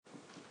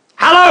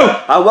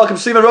Hello! And welcome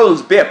to Seaman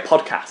Rollins Beer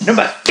Podcast.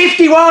 Number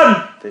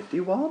 51!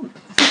 51.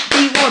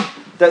 51.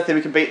 Don't think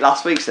we can beat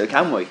last week's though,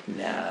 can we?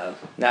 No,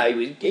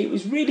 it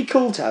was really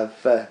cool to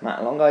have Matt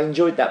along. I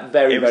enjoyed that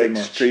very much.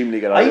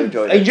 Extremely good. I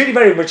enjoyed it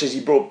very much as he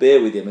brought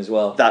beer with him as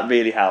well. That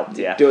really helped,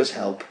 yeah. It does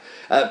help.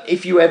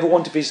 If you ever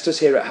want to visit us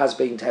here at Has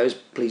Been Towers,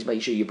 please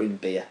make sure you bring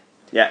beer.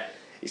 Yeah.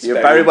 It's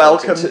You're very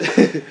welcome.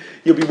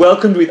 You'll be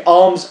welcomed with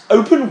arms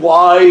open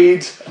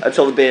wide.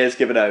 Until the beer's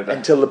given over.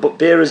 Until the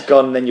beer is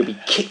gone, then you'll be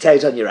kicked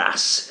out on your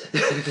ass.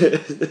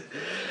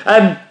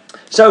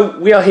 So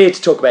we are here to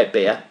talk about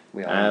beer.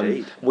 We are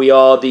indeed. We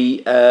are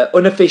the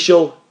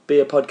unofficial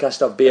beer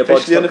podcast of Beer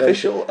Officially Bods.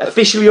 unofficial?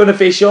 Officially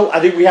unofficial. I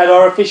think we had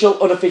our official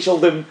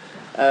unofficialdom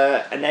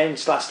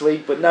announced last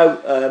week, but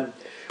no.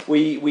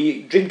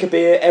 We drink a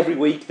beer every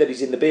week that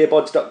is in the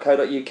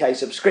beerbods.co.uk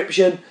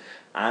subscription,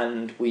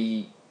 and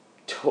we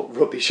talk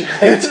rubbish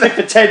about it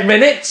for 10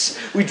 minutes.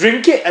 We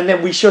drink it, and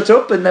then we shut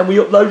up, and then we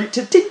upload it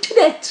to the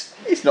internet.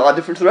 It's not that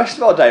different to the rest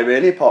of our day,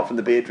 really, apart from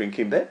the beer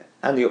drinking bit.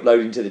 And the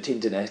uploading to the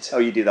internet. Oh,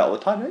 you do that all the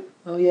time, don't you?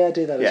 Oh yeah, I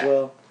do that as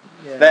well.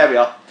 Yeah. There we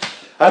are.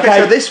 Okay,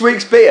 so this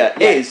week's beer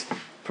is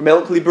from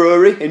Ilkley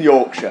Brewery in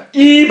Yorkshire.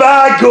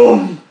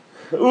 Ebagum!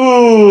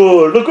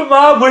 Ooh, look at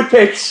my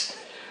whippets!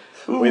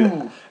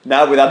 Ooh.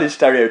 Now with added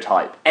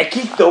stereotype.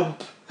 Ecky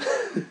thump!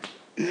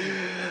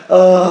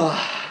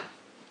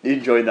 You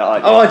enjoying that,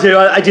 aren't you? Oh, I do.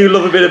 I do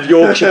love a bit of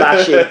Yorkshire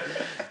bashing.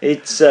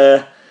 It's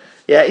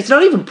it's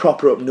not even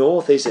proper up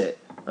north, is it?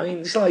 I mean,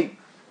 it's like,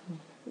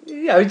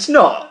 it's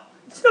not.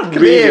 It's not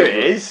really. Here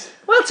it is.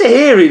 Well, to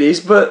here it is,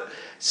 but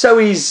so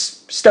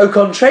is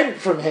Stoke-on-Trent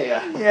from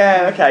here.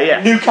 Yeah. Okay.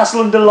 Yeah.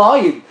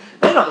 Newcastle-under-Lyme.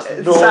 They're not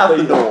north South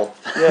and either.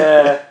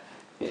 north.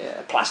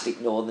 Yeah,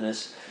 plastic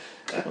northerners.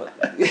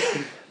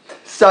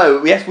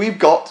 So yes, we've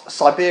got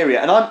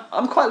Siberia, and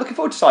I'm quite looking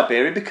forward to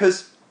Siberia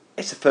because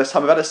it's the first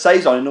time I've had a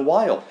saison in a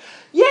while.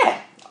 Yeah,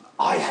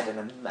 I had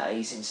an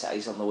amazing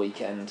saison on the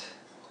weekend.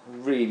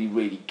 Really,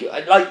 really good.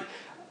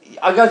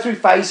 I go through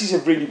phases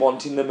of really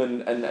wanting them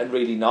and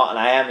really not, and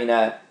I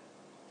am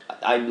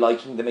I'm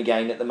liking them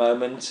again at the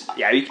moment.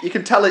 Yeah, you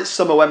can tell it's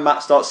summer when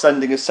Matt starts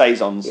sending us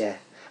saisons. Yeah,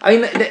 I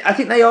mean, I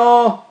think they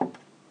are.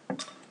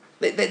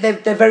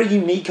 They're very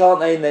unique,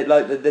 aren't they? And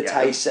like the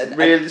taste and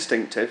really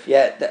distinctive.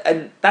 Yeah,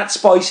 and that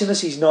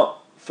spiciness is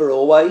not for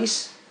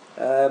always.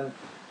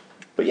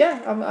 But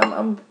yeah,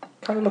 I'm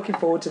kind of looking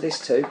forward to this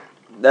too.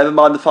 Never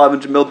mind the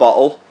 500ml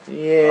bottle.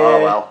 Yeah.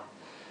 Oh well.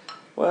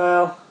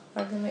 Well,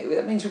 that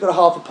means we've got a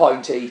half a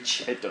pint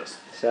each. It does.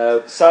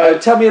 So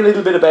tell me a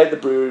little bit about the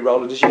brewery,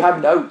 Roland, as you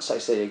have notes, I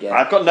see again.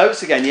 I've got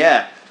notes again,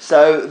 yeah.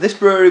 So this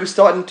brewery was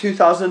started in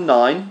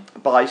 2009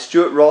 by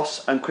Stuart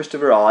Ross and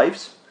Christopher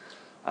Ives.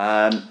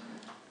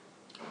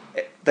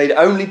 They'd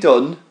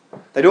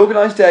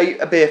organised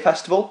a beer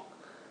festival.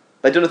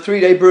 They'd done a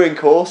 3-day brewing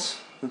course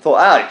and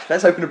thought,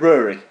 let's open a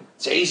brewery.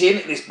 It's easy,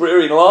 isn't it, this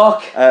brewery in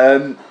Lark?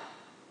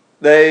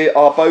 They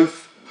are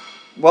both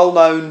well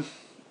known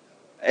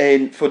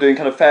for doing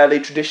kind of fairly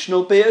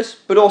traditional beers,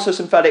 but also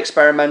some fairly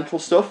experimental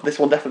stuff. This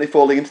one definitely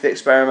falling into the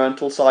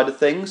experimental side of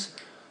things.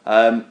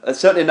 It's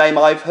certainly a name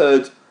I've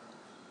heard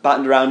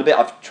battened around a bit.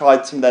 I've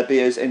tried some of their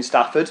beers in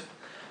Stafford.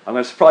 I'm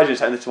going to surprise you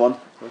saying this one.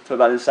 We'll talk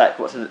about it in a sec,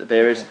 what's in the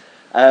beer is.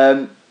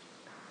 And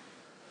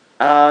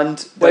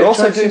they're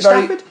also doing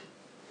Stafford?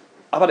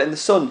 I've had it in the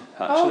Sun,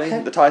 actually. Oh,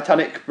 okay. The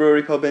Titanic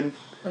Brewery pub in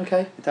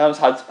town.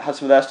 Had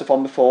some of their stuff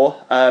on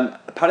before.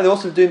 Apparently they're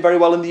also doing very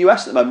well in the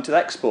US at the moment with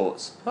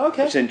exports.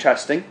 Okay. Which is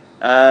interesting.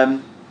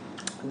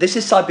 This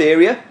is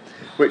Siberia,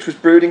 which was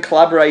brewed in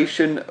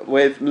collaboration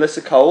with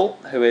Melissa Cole,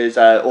 who is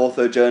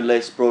author,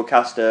 journalist,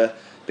 broadcaster,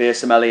 beer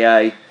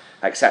sommelier,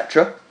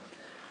 etc.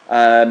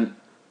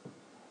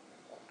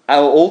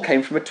 All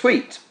came from a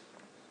tweet.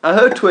 And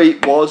her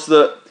tweet was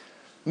that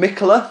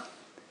Mikkeller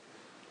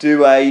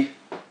do a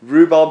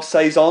rhubarb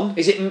saison.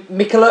 Is it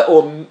Mikkeller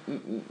or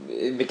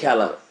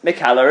Mikkeller?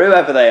 Mikkeller,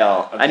 whoever they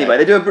are. Okay. Anyway,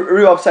 they do a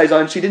rhubarb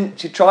saison. She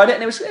tried it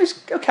and it was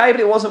okay, but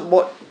it wasn't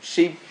what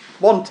she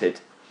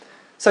wanted.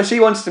 So she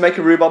wanted to make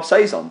a rhubarb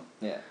saison.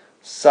 Yeah.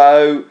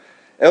 So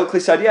Ilkley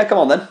said, "Yeah, come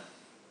on then.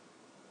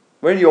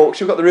 We're in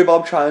Yorkshire. We've got the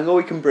rhubarb triangle.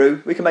 We can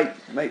brew. We can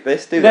make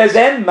this. Do this."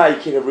 Them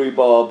making a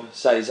rhubarb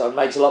saison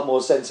makes a lot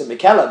more sense than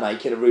Mikkeller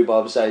making a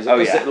rhubarb saison. Oh,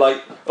 yeah.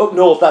 Like up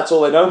north, that's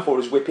all they're known for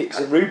is whippets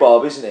and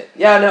rhubarb, isn't it?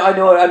 Yeah, I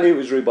knew it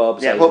was rhubarb.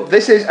 Yeah. Saison. Well,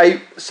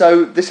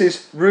 this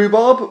is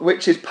rhubarb,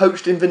 which is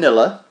poached in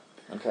vanilla.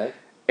 Okay.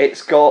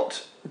 It's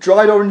got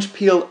dried orange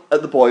peel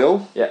at the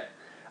boil. Yeah.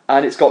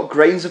 And it's got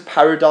grains of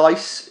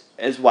paradise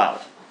as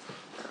well.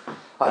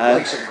 I'd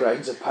like some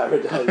grains of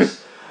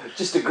paradise.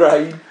 Just a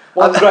grain.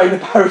 One grain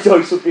of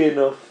paradise would be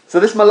enough. So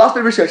this is my last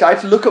bit of research. I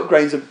had to look up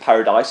grains of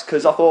paradise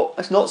because I thought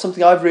it's not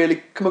something I've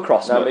really come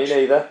across much. No, me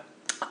neither.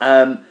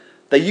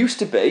 They used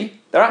to be.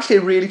 They're actually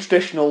a really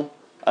traditional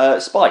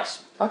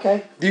spice.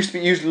 Okay. They used to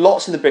be used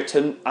lots in the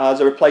Britain as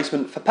a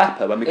replacement for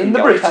pepper when we couldn't In the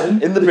get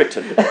Britain? in the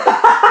Britain.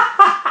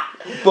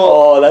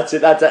 But that's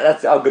it.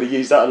 That's I'm going to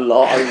use that a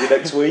lot over the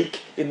next week.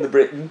 In the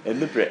Britain.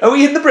 In the Britain. Are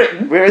we in the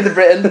Britain? We're in the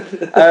Britain.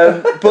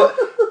 But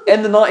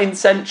in the 19th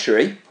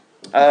century,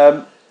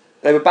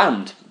 they were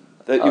banned.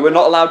 That you were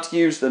not allowed to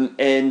use them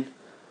in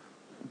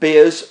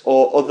beers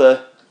or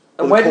other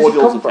where does it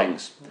cordials come and from?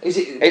 things. Is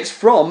it? It's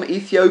from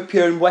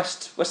Ethiopia and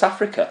West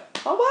Africa.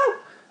 Oh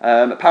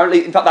wow!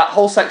 Apparently, in fact, that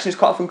whole section is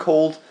quite often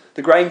called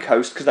the Grain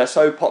Coast because they're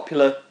so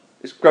popular.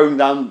 It's growing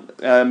down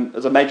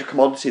as a major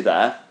commodity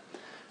there.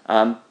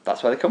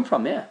 That's where they come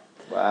from, yeah.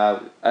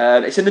 Wow.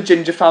 It's in the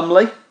ginger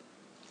family,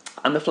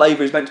 and the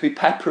flavour is meant to be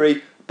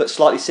peppery but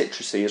slightly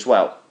citrusy as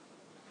well.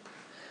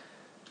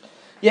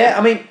 Yeah,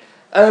 I mean,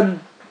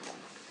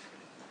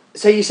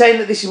 so you're saying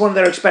that this is one of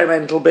their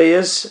experimental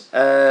beers.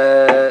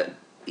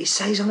 It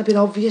says on a bit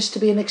obvious to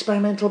be an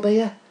experimental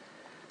beer.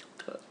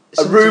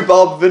 A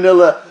rhubarb,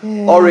 vanilla,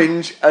 Yeah.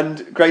 orange,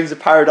 and grains of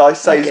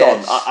paradise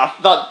saison.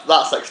 guess.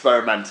 That's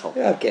experimental.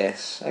 Yeah, I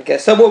guess.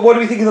 So what do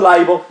we think of the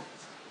label?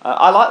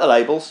 I like the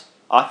labels.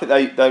 I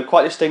think they're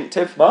quite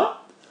distinctive.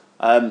 What?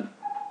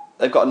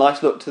 They've got a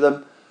nice look to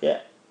them. Yeah.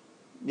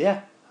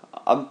 Yeah,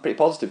 I'm pretty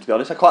positive, to be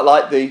honest. I quite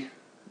like the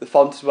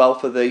font as well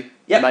for the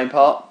main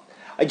part.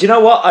 Do you know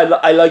what?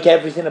 I like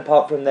everything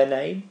apart from their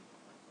name.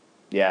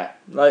 Yeah.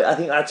 Like I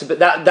think that's a bit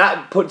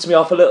that puts me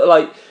off a little.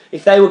 Like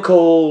if they were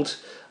called,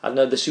 I don't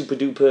know, the Super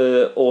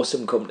Duper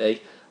Awesome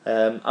Company,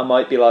 I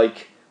might be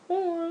like,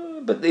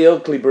 oh, but the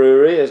Ilkley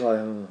Brewery is like,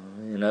 oh,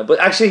 you know. But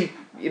actually,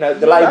 you know,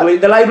 the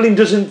labelling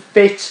doesn't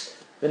fit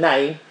the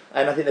name,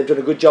 and I think they've done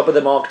a good job of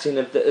the marketing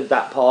of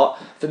that part.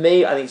 For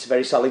me, I think it's a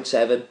very solid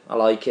 7. I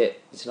like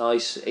it. It's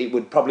nice. It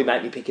would probably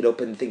make me pick it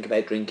up and think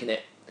about drinking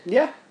it.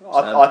 Yeah,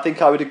 I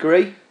think I would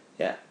agree.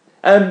 Yeah.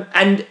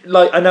 And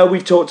like I know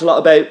we've talked a lot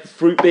about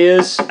fruit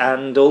beers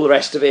and all the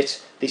rest of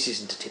it. This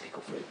isn't a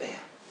typical fruit beer.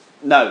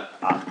 No,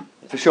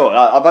 for sure.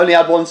 I've only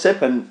had one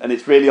sip, and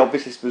it's really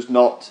obvious this was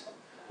not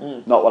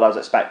what I was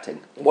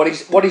expecting. What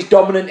is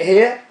dominant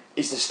here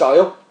is the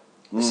style,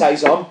 the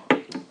saison.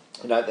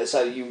 You know,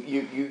 so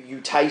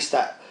you taste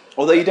that.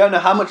 Although you don't know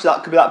how much of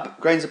that could be that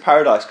grains of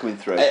paradise coming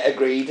through.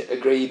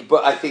 Agreed.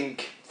 But I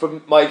think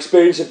from my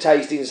experience of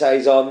tasting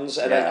saisons,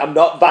 and I'm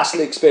not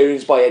vastly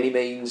experienced by any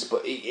means,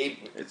 but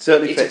it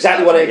certainly it's fits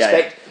exactly that what I way, yeah.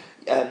 expect.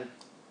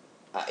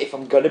 If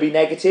I'm going to be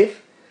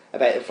negative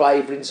about the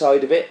flavour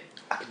inside of it,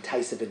 I can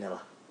taste the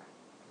vanilla.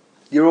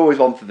 You're always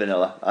one for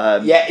vanilla.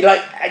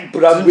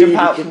 But I'm really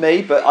for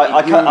me, but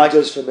it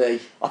does for me.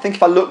 I think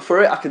if I look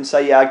for it, I can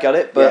say I got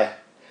it, but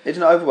it's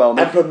not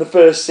overwhelming. And from the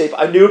first sip,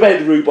 I knew about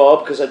the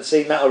rhubarb because I'd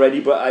seen that already,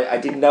 but I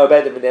didn't know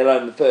about the vanilla.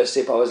 And the first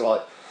sip, I was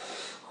like,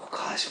 "Oh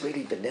God, it's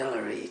really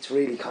vanilla-y. It's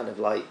really kind of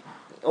like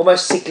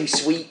almost sickly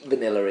sweet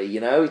vanilla-y. You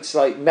know, it's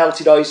like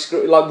melted ice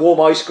cream, like warm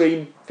ice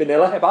cream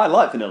vanilla." Yeah, but I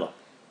like vanilla.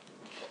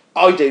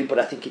 I do, but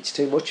I think it's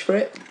too much for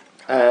it.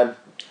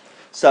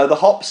 So the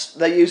hops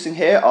they're using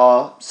here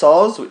are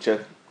Sars, which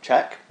are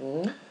Czech,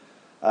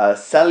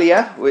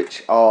 Celia,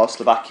 which are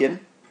Slovakian,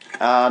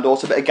 and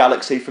also a bit of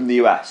Galaxy from the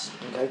US.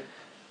 Okay.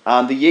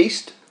 And the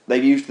yeast,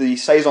 they've used the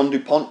Saison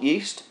DuPont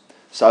yeast.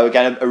 So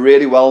again, a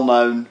really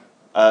well-known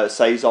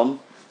Saison.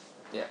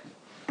 Yeah.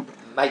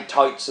 Make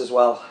tights as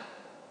well.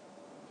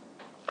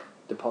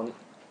 DuPont.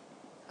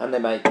 And they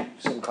make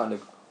some kind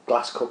of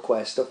glass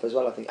cookware stuff as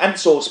well, I think. And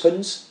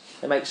saucepans.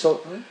 They make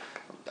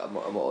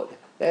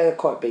they're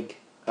quite big.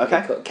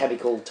 Okay.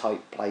 Chemical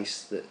type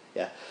place that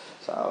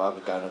so I'm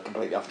going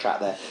completely off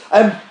track there.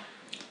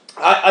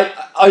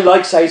 I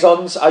like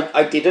saisons.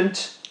 I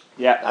didn't.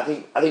 Yeah. I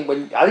think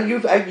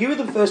you were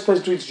the first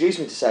person to introduce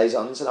me to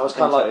saisons, and I was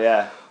kind of like,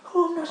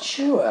 oh, I'm not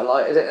sure.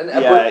 Like,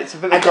 it's a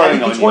bit of I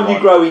think it's one you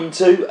grow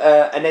into,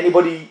 and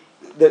anybody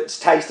that's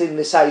tasting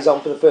the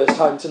saison for the first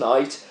time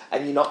tonight,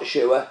 and you're not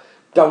sure,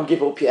 don't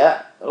give up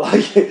yet.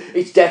 Like,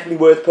 it's definitely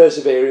worth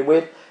persevering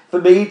with.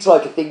 For me, it's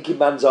like a thinking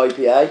man's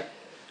IPA.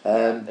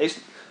 It's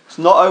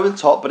not over the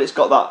top, but it's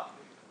got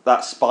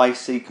that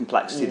spicy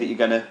complexity that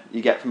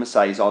you get from a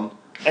saison,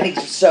 and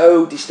it's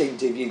so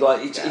distinctive.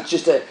 It's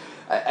just a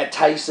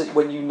taste that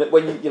when you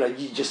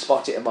just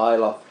spot it a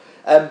mile off.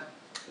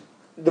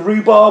 The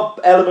rhubarb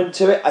element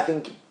to it, I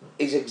think,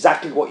 is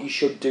exactly what you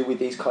should do with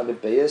these kind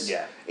of beers.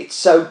 Yeah. It's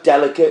so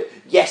delicate.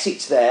 Yes,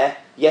 it's there.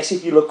 Yes,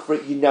 if you look for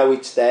it, you know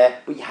it's there,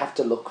 but you have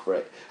to look for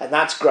it, and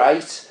that's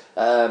great.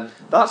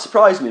 That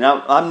surprised me.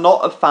 Now, I'm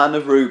not a fan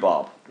of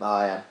rhubarb.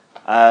 I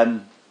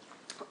am.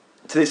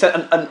 To the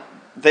extent, and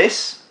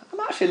this, I'm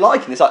actually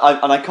liking this.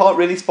 I can't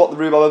really spot the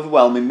rhubarb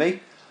overwhelming me.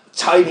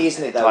 Tiny,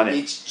 isn't it, though? Tiny.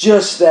 It's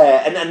just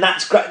there, and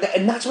that's great.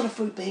 And that's what a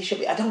fruit beer should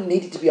be. I don't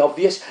need it to be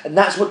obvious, and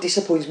that's what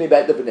disappoints me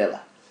about the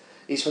vanilla.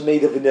 Is for me,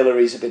 the vanilla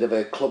is a bit of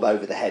a club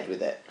over the head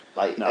with it.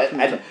 Like,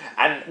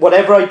 and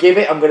whatever I give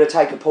it, I'm going to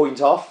take a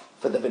point off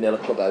for the vanilla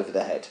club over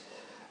the head.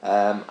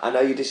 I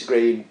know you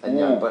disagree,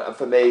 but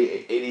for me,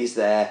 it is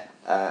there,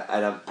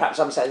 and perhaps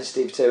I'm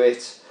sensitive to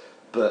it,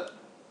 but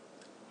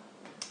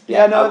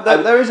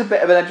there is a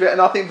bit of an edge to it,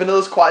 and I think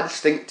vanilla's quite a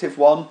distinctive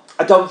one.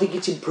 I don't think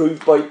it's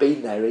improved by it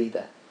being there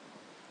either.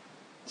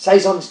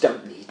 Saisons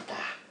don't need that.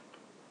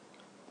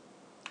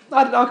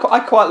 I don't know.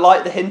 I quite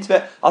like the hint of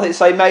it. I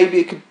think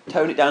maybe it could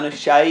tone it down a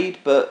shade,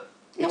 but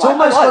it's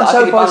almost gone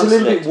so far. It's a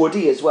little bit it.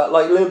 woody as well,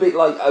 like a little bit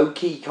like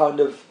oaky kind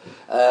of.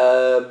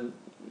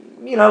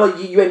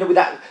 Like you end up with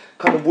that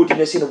kind of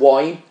woodiness in a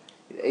wine.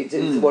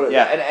 It's one of,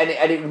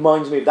 and it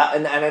reminds me of that,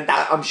 and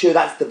that, I'm sure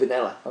that's the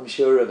vanilla. I'm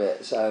sure of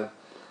it. So,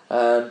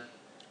 I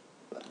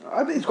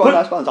think it's quite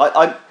a nice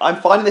balance.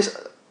 I'm finding this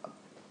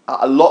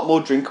a lot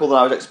more drinkable than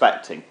I was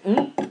expecting.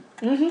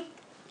 Mm-hmm.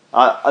 And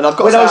I've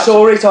got. When I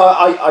saw it,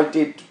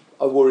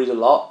 I worried a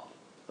lot.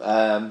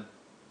 I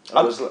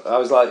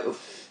was like,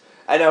 oof.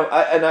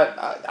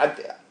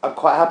 I'd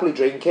quite happily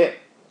drink it.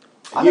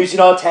 Using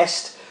our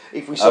test,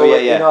 if we saw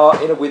it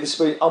in a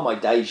Witherspoon, my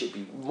days you'd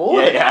be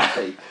more than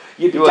happy.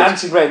 You'd be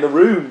dancing around the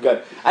room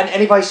going,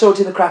 and if I saw it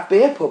in the craft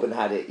beer pub and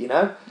had it,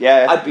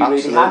 I'd be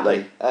really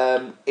happy.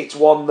 It's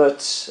one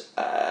that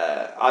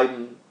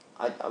I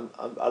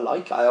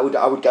like. I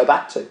would go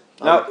back to.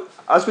 Now,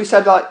 as we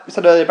said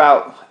earlier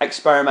about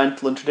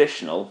experimental and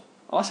traditional,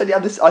 I said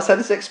this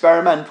is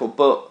experimental,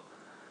 but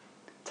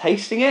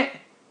tasting it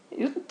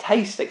doesn't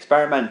taste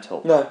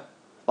experimental. No.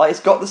 Like, it's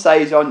got the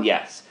saison,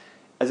 yes.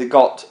 Has it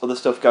got other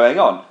stuff going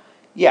on?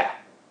 Yeah.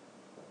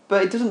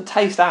 But it doesn't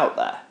taste out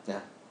there. Yeah.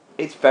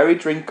 It's very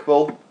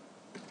drinkable,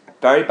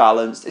 very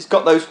balanced. It's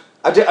got those...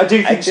 I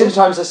do think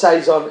sometimes a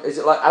saison, is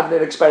it like having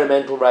an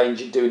experimental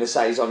range and doing a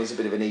saison is a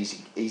bit of an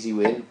easy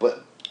win,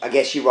 but I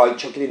guess you're right,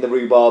 chucking in the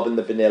rhubarb and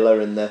the vanilla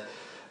and the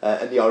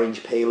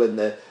orange peel and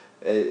the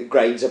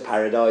grains of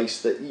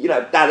paradise, that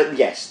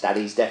that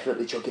is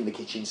definitely chucking the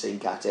kitchen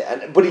sink at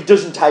it, but it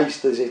doesn't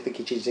taste as if the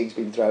kitchen sink's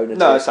been thrown at it.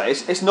 No,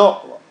 it's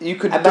not. You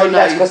could. And maybe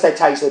that's because they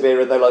taste the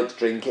beer and they like to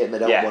drink it and they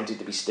don't want it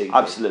to be stupid.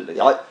 Absolutely.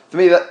 For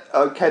me,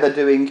 they're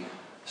doing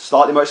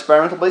slightly more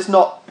experimental, but it's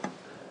not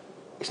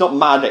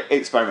mad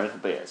experimental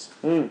beers.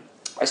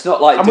 It's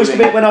not like. I must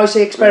admit, when I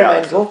say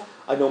experimental,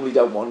 I normally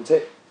don't want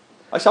it.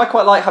 I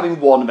quite like having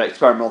one of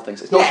experimental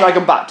things. It's not something I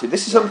come back to.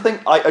 This is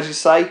something as you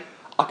say,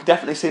 I could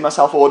definitely see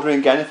myself ordering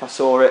again if I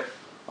saw it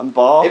on the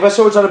bar. If I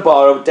saw it on a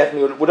bar, I would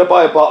definitely. Would I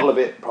buy a bottle of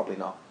it? Probably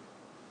not.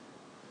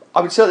 I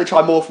would certainly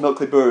try more from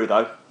Ilkley Brewery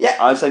though. Yeah.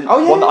 I'd say that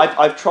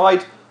I've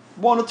tried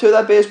one or two of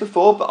their beers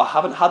before, but I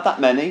haven't had that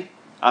many,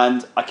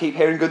 and I keep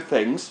hearing good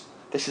things.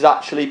 This is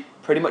actually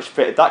pretty much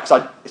fitted that,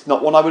 because it's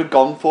not one I would have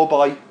gone for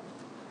by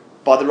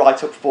the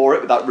write up for it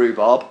with that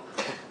rhubarb,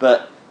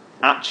 but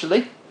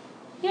actually,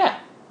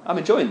 I'm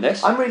enjoying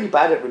this. I'm really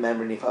bad at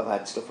remembering if I've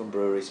had stuff from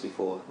breweries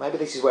before. Maybe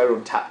this is where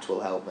Untapped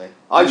will help me.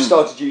 I've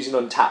started using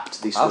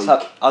Untapped this week.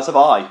 As have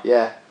I.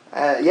 Yeah.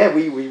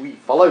 We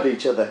followed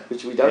each other,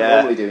 which we don't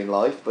normally do in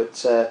life.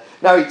 But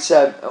no, it's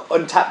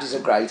Untapped is a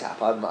great app.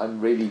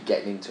 I'm really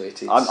getting into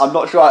it. I'm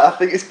not sure. I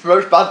think it's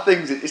promotes bad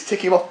things. It's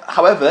ticking off.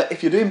 However,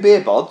 if you're doing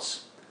beer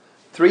bods,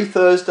 3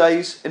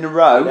 Thursdays in a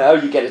row. No,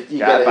 you get a badge. You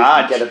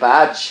get a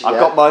badge. I've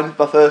got my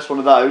first one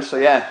of those, so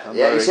yeah.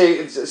 You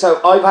see, so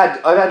I've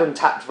had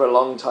Untapped for a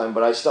long time,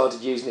 but I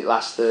started using it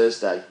last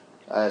Thursday.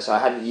 So I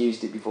hadn't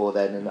used it before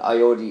then, and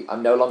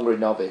I'm no longer a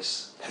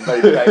novice. I'm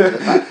very proud of the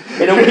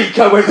fact. In a week,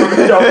 I went from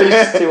a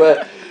novice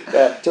to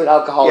an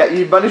alcoholic. Yeah,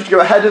 you managed to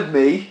go ahead of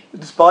me,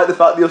 despite the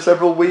fact that you're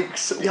several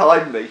weeks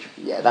behind me.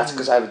 Yeah, that's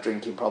because I have a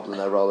drinking problem,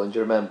 though, Roland. Do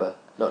you remember?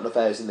 Not enough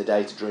hours in the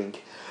day to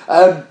drink.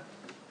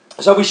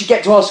 So we should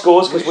get to our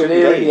scores because we're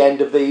nearing the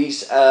end of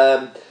these.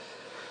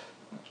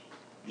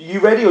 You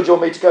ready, or do you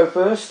want me to go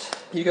first?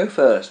 You go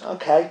first.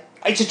 Okay.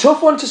 It's a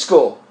tough one to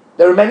score.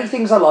 There are many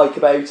things I like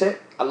about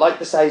it. I like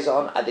the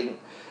saison. I think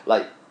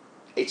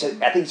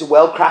it's a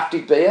well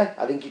crafted beer.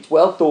 I think it's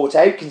well thought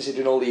out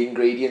considering all the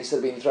ingredients that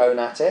have been thrown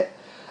at it.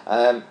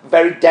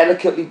 Very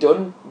delicately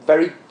done.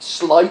 Very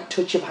slight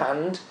touch of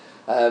hand,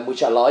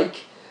 which I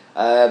like.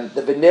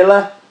 The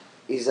vanilla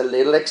is a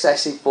little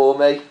excessive for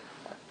me.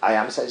 I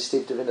am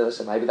sensitive to vanilla,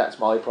 so maybe that's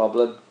my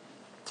problem.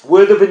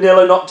 Were the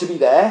vanilla not to be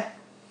there,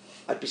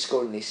 I'd be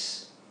scoring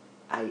this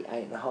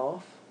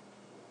 8.5.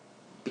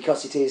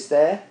 Because it is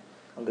there,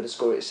 I'm going to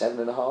score it at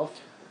 7.5.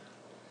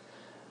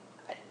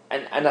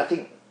 And I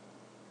think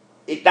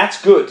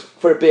that's good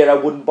for a beer I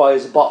wouldn't buy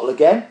as a bottle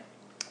again.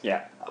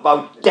 Yeah. I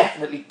would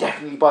definitely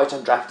buy it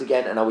on draft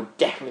again, and I would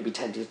definitely be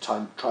tempted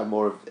to try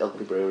more of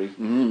Ilkley Brewery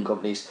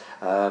companies.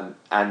 It's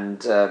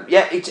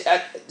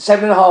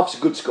 7.5 is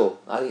a good score.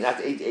 I think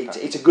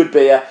it's a good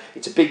beer.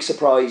 It's a big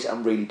surprise.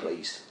 I'm really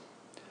pleased.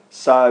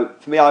 So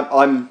for me,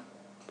 I'm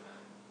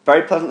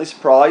very pleasantly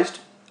surprised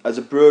as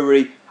a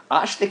brewery.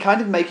 Actually, kind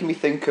of making me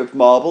think of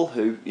Marble,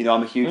 who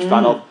I'm a huge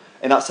fan of,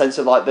 in that sense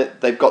of like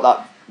they've got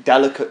that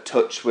delicate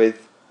touch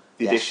with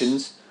the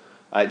additions.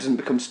 It doesn't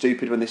become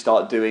stupid when they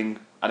start adding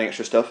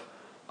extra stuff.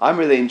 I'm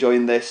really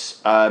enjoying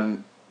this. I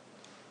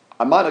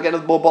might not get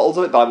more bottles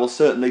of it, but I will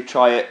certainly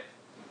try it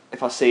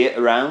if I see it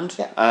around.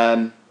 Yeah.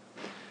 I'm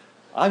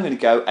going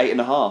to go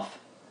 8.5.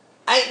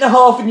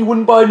 8.5, and you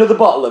wouldn't buy another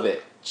bottle of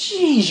it?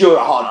 Jeez, you're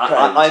a hard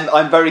crowd.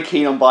 I'm very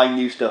keen on buying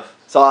new stuff.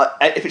 So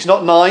if it's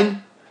not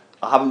 9,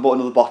 I haven't bought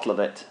another bottle of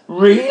it.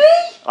 Really?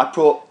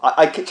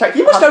 I checked.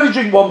 You must only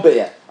drink one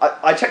beer.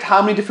 I checked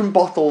how many different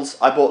bottles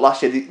I bought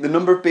last year. The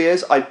number of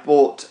beers I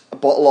bought a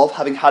bottle of,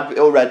 having had it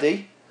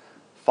already,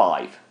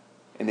 5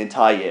 in the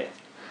entire year.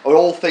 Are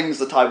all things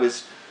that I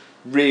was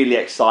really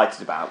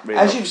excited about. Really.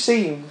 As you've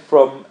seen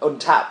from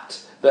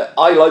Untapped, that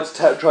I like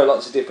to try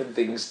lots of different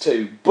things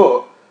too,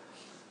 but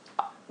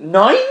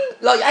 9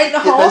 like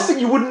 8.5, and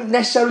you wouldn't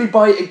necessarily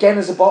buy it again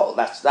as a bottle.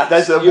 That's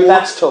There's a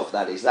that's tough.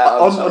 That is.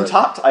 I'm sorry. On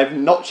Untapped, I've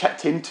not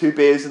checked in 2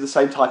 beers of the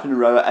same type in a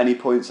row at any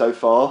point so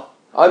far.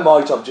 I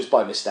might have just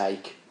by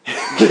mistake.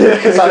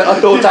 Because I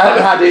thought I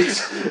had it.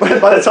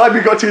 By the time we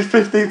got to his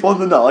 15th on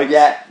the night,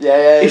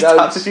 he's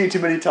tapped a few too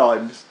many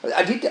times.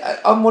 I did get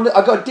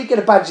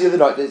a badge the other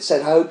night that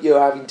said, "I hope you're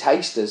having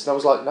tasters," and I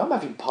was like, "No, I'm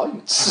having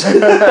pints."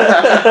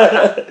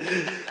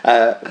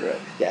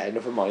 Yeah,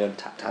 enough of my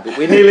Untapped habit.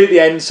 We're nearly at the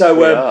end,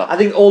 so I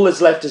think all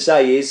that's left to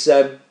say is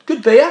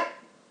good beer.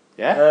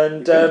 Yeah,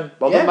 and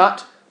well done,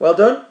 Matt. Well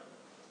done.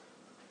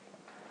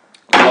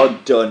 Well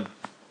done.